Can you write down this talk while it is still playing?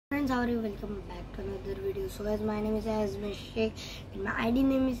friends, how are you? Welcome back to another video. So guys, my name is Sheikh and my ID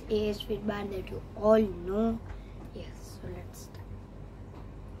name is ASFeedback that you all know. Yes, so let's start.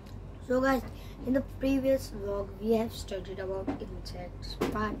 So guys, in the previous vlog we have studied about insects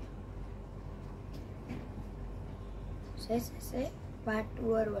part. Say part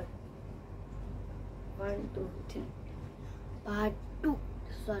 2 or what? 1, 2, 3. Part 2.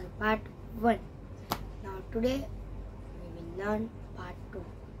 Sorry, part 1. Now today we will learn part 2.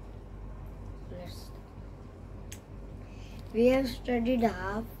 Let's start. We have studied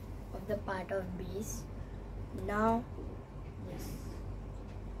half of the part of bees. Now yes,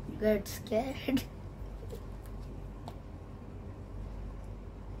 get scared.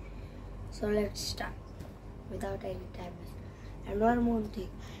 So let's start without any time waste. And one more thing,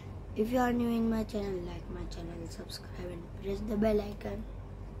 if you are new in my channel, like my channel, subscribe and press the bell icon.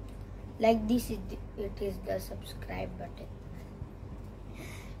 Like this, it is the subscribe button.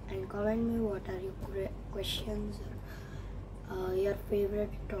 And comment me what are your questions, your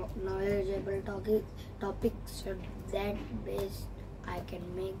favorite knowledgeable topics, so that based I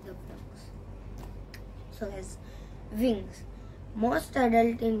can make the vlogs. So as wings. Most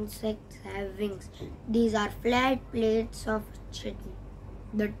adult insects have wings. These are flat plates of chitin,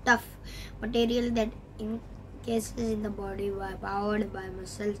 the tough material that encases in the body powered by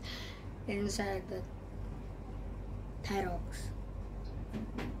muscles inside the thorax.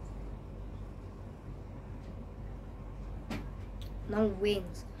 Now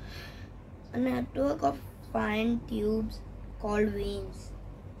wings. A network of fine tubes called veins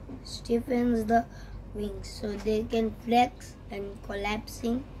stiffens the wings so they can flex and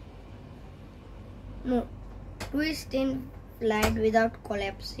twist in flight without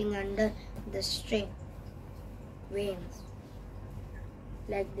collapsing under the strain. Veins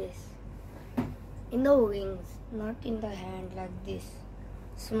like this in the wings, not in the hand like this.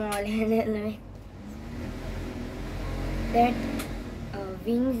 Small hand that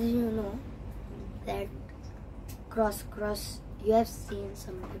wings, you know, that cross you have seen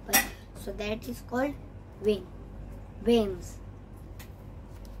some people, so that is called veins.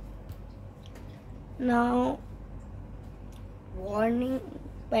 Now warning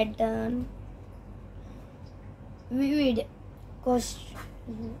pattern. Vivid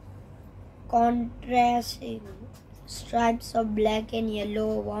contrasting stripes of black and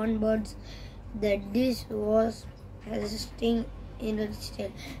yellow warn birds that this wasp has a sting in its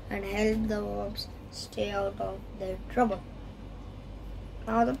tail and help the wasps stay out of their trouble.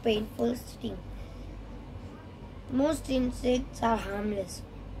 Now the painful sting. Most insects are harmless,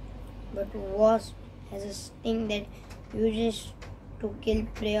 but wasp has a sting that uses to kill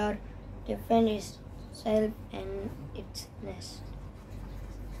prey or defend itself and its nest.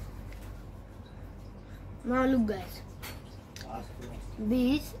 Now look guys,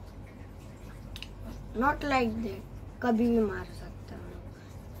 bees not like that, कभी भी मार सकते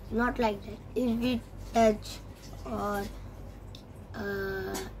हैं, not like that. If we touch or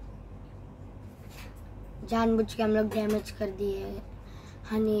जानबूझ के हम लोग damage कर दिए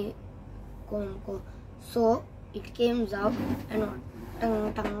हनी कोम को, so it comes out and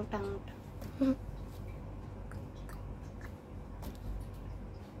tongue.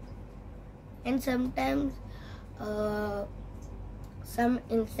 And sometimes some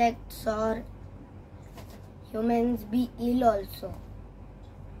insects or humans be ill also.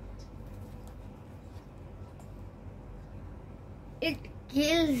 It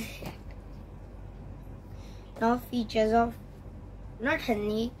kills it. Now features of not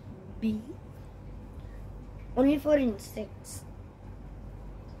honey bee, only for insects.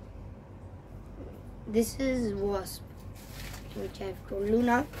 This is wasp, which I have told you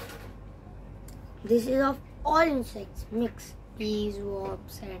now. This is of all insects, mix, bees,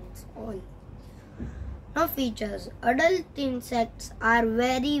 wasps, ants, all. Now features. Adult insects are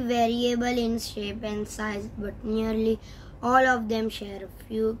very variable in shape and size, but nearly all of them share a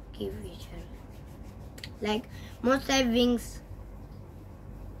few key features. Like most have wings,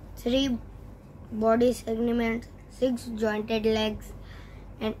 3 body segments, 6 jointed legs,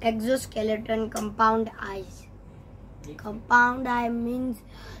 and exoskeleton, compound eyes. Compound eye means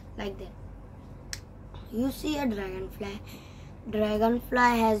like that. You see a dragonfly.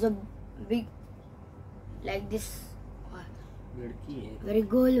 Dragonfly has a big, like this, very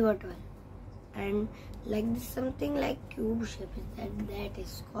goal bottle, and like this something like cube shape. That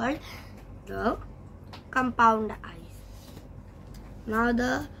is called the compound eyes. Now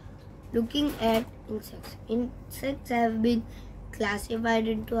the looking at insects. Insects have been classified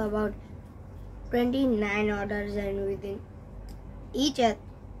into about 29 orders, and within each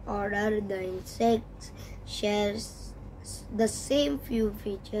order the insects shares The same few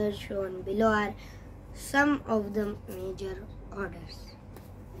features shown below are some of the major orders.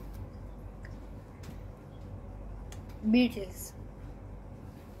 Beetles.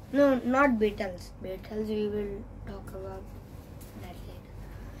 No, not beetles. Beetles we will talk about that later.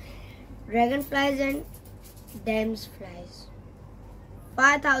 Dragonflies and damselflies.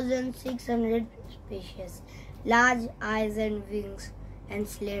 5,600 species. Large eyes and wings and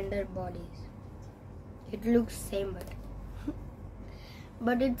slender bodies. It looks same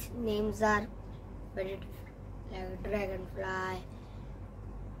but its names are very different. Like dragonfly,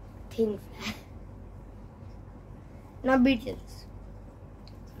 thin fly. Now beetles.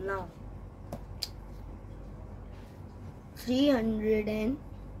 Now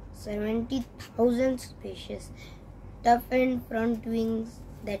 370,000 species. Toughened front wings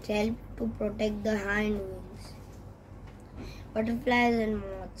that help to protect the hind wings. Butterflies and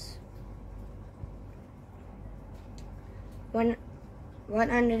moths.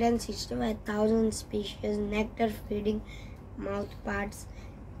 165,000 species, nectar feeding mouthparts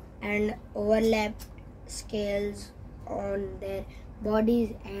and overlapped scales on their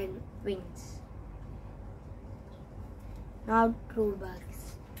bodies and wings. Now true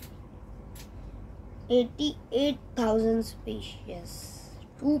bugs. 88,000 species,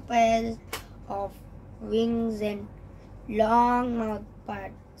 2 pairs of wings and long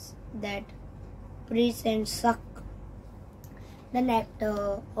mouthparts that press and suck the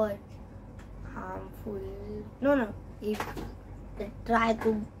nectar or harmful. If they try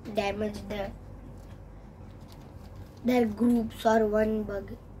to damage their groups or one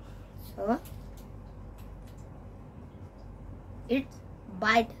bug, so it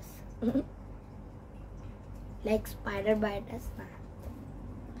bites us. Like spider bite us.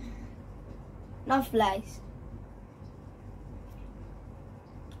 Now flies.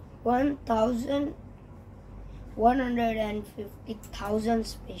 150,000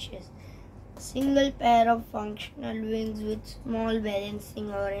 species. Single pair of functional wings with small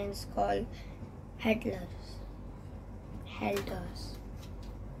balancing organs called halters.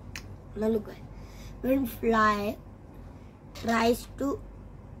 Now look at when fly tries to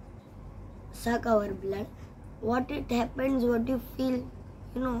suck our blood, what it happens, what you feel,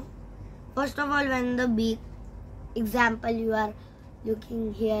 First of all, when the beak, example, you are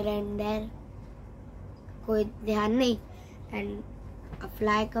looking here and there, koi dhyan nahi, and a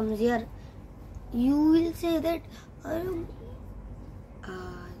fly comes here, you will say that,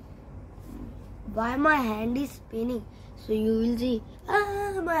 why my hand is spinning? So you will see,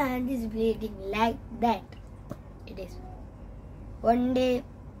 my hand is bleeding, like that. It is. One day,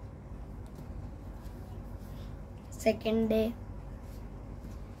 second day.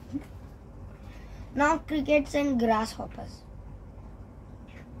 Now crickets and grasshoppers.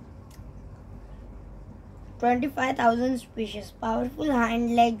 25,000 species, powerful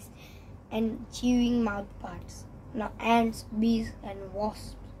hind legs and chewing mouth parts. Now ants, bees and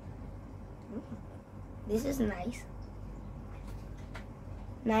wasps. This is nice.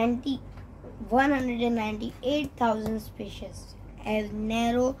 198,000 species have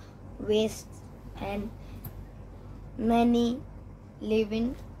narrow waists and many live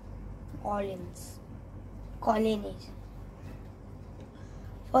in colonies.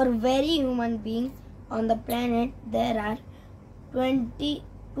 For every human being on the planet, there are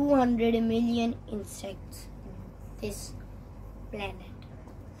 200 million insects in this planet.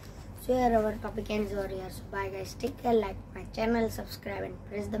 So here our topic ends over here. So bye guys, take care, like my channel, subscribe and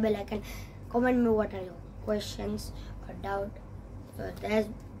press the bell icon. Comment me what are your questions or doubt. So that's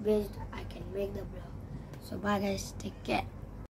based I can make the blog. So bye guys, take care.